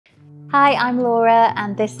Hi, I'm Laura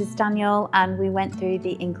and this is Daniel, and we went through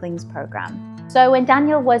the Inklings program. So when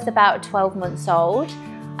Daniel was about 12 months old,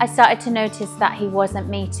 I started to notice that he wasn't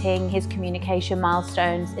meeting his communication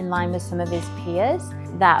milestones in line with some of his peers.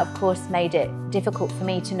 That of course made it difficult for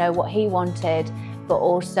me to know what he wanted, but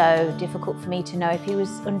also difficult for me to know if he was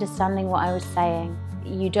understanding what I was saying.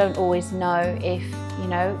 You don't always know if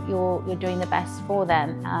you're doing the best for them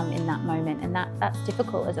in that moment, and that's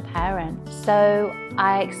difficult as a parent. So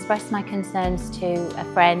I expressed my concerns to a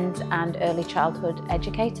friend and early childhood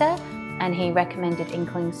educator, and he recommended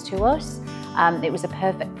Inklings to us. It was a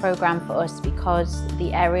perfect program for us because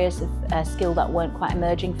the areas of skill that weren't quite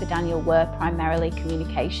emerging for Daniel were primarily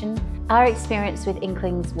communication. Our experience with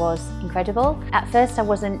Inklings was incredible. At first I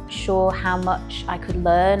wasn't sure how much I could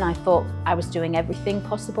learn. I thought I was doing everything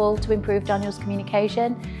possible to improve Daniel's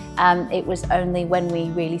communication. It was only when we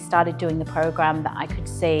really started doing the program that I could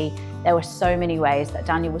see there were so many ways that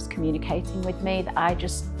Daniel was communicating with me that I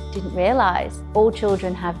just didn't realise. All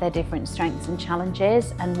children have their different strengths and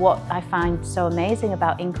challenges, and what I find so amazing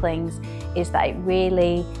about Inklings is that it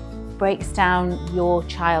really breaks down your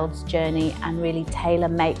child's journey and really tailor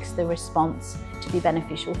makes the response to be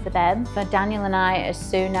beneficial for them. For Daniel and I, as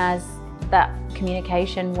soon as that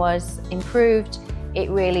communication was improved, it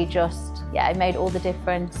really just, it made all the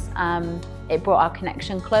difference. It brought our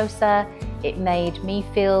connection closer. It made me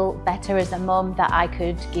feel better as a mum that I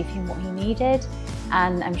could give him what he needed,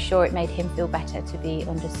 and I'm sure it made him feel better to be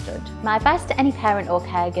understood. My advice to any parent or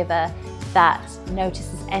caregiver that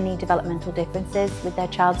notices any developmental differences with their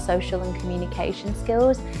child's social and communication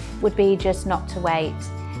skills would be just not to wait.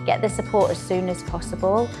 Get the support as soon as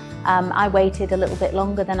possible. I waited a little bit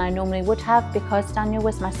longer than I normally would have because Daniel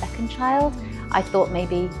was my second child. I thought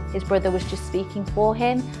maybe his brother was just speaking for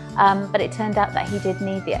him, but it turned out that he did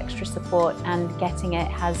need the extra support, and getting it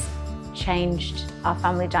has changed our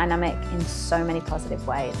family dynamic in so many positive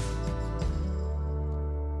ways.